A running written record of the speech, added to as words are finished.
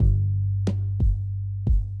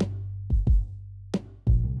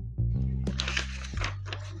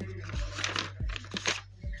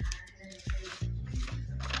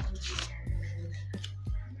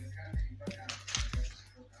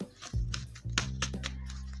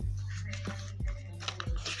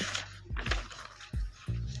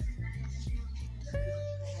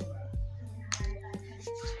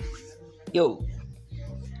Yo,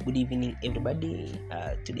 good evening, everybody.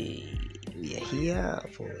 Today we are here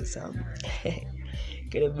for some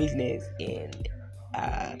kind of business and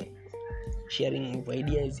sharing of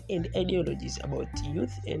ideas and ideologies about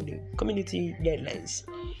youth and community guidelines.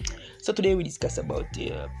 So today we discuss about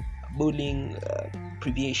bullying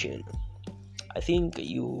prevention. I think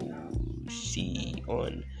you see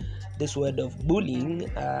on this word of bullying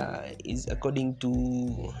is according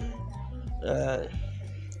to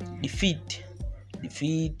defeat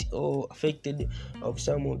or affected of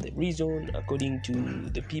some of the reason according to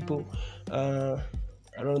the people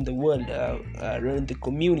around the world, around the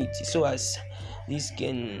community, so as this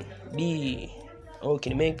can be or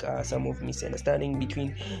can make some of misunderstanding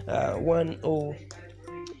between one or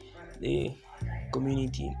the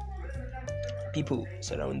community people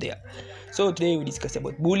surround there. So today we discuss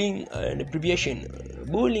about bullying and prevention.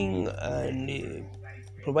 Bullying and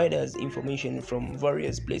provide us information from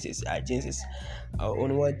various places, agencies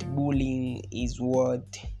on what bullying is,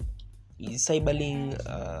 what is cyberbullying,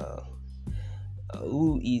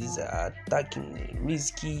 who is attacking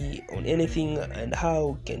risky on anything, and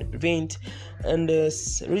how can prevent and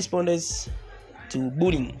responders to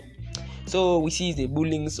bullying. So we see the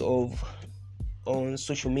bullyings of on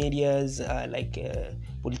social medias, like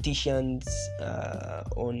politicians,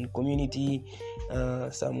 on community,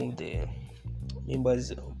 some of the members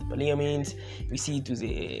of parliament. We see to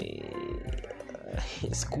the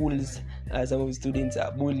schools, some of the students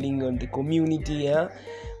are bullying on the community.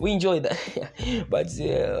 We enjoy that but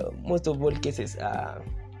most of all cases are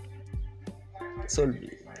solved.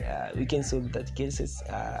 We can solve that cases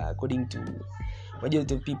according to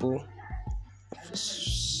majority of people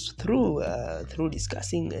through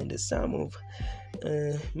discussing and some of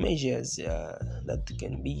measures that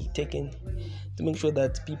can be taken to make sure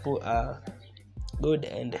that people are good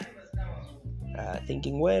and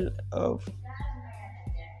thinking well of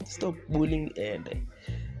stop bullying and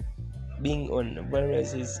being on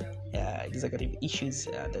various executive issues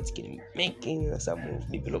that can make some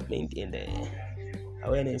of development and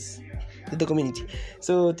awareness to the community.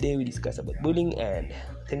 So today we discuss about bullying, and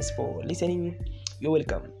thanks for listening. You're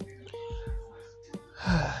welcome.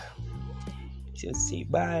 So say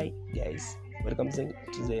bye, guys. Welcome to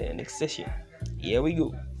the next session. Here we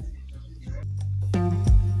go.